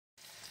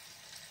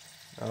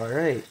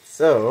Alright,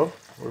 so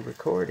we're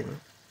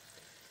recording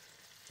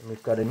and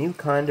we've got a new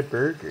kind of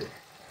burger.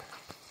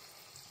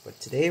 But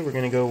today we're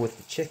going to go with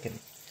the chicken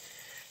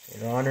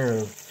in honor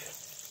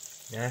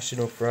of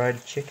National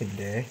Fried Chicken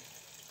Day.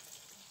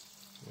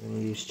 We're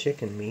going to use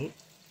chicken meat.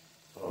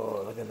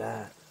 Oh, look at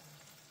that.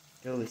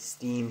 Look at all the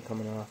steam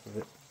coming off of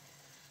it.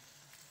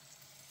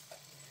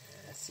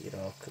 Yeah, see it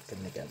all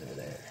cooking together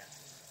there.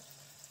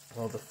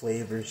 All the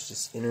flavors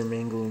just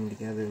intermingling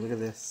together. Look at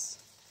this.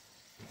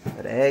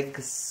 Got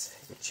eggs,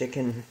 the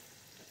chicken,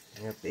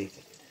 and your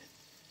bacon.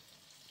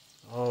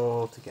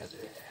 All together.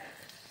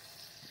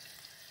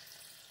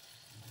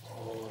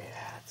 Oh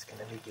yeah, it's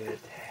gonna be good.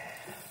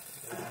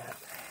 Look at that.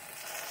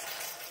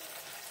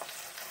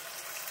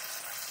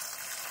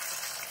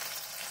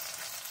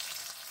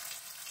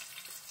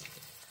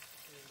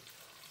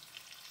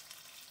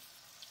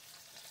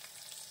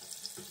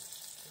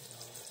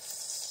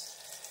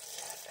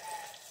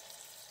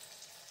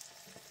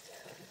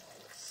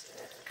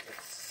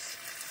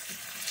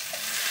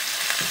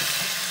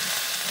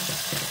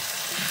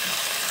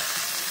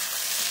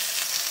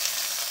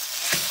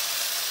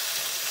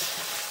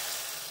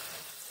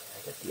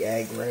 Get the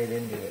egg right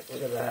into it.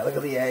 Look at that. Look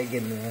at the egg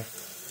in there.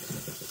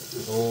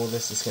 Oh,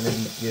 this is gonna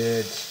be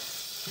good.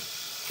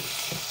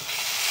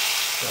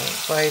 Don't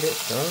fight it.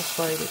 Don't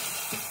fight it.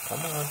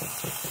 Come on.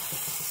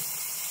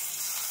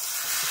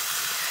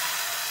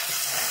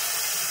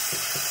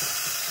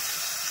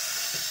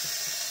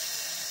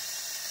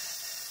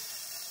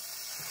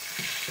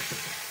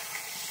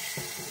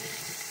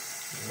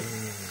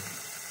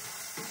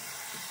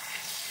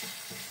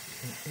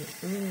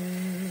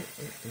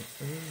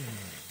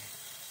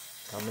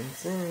 Coming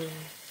soon.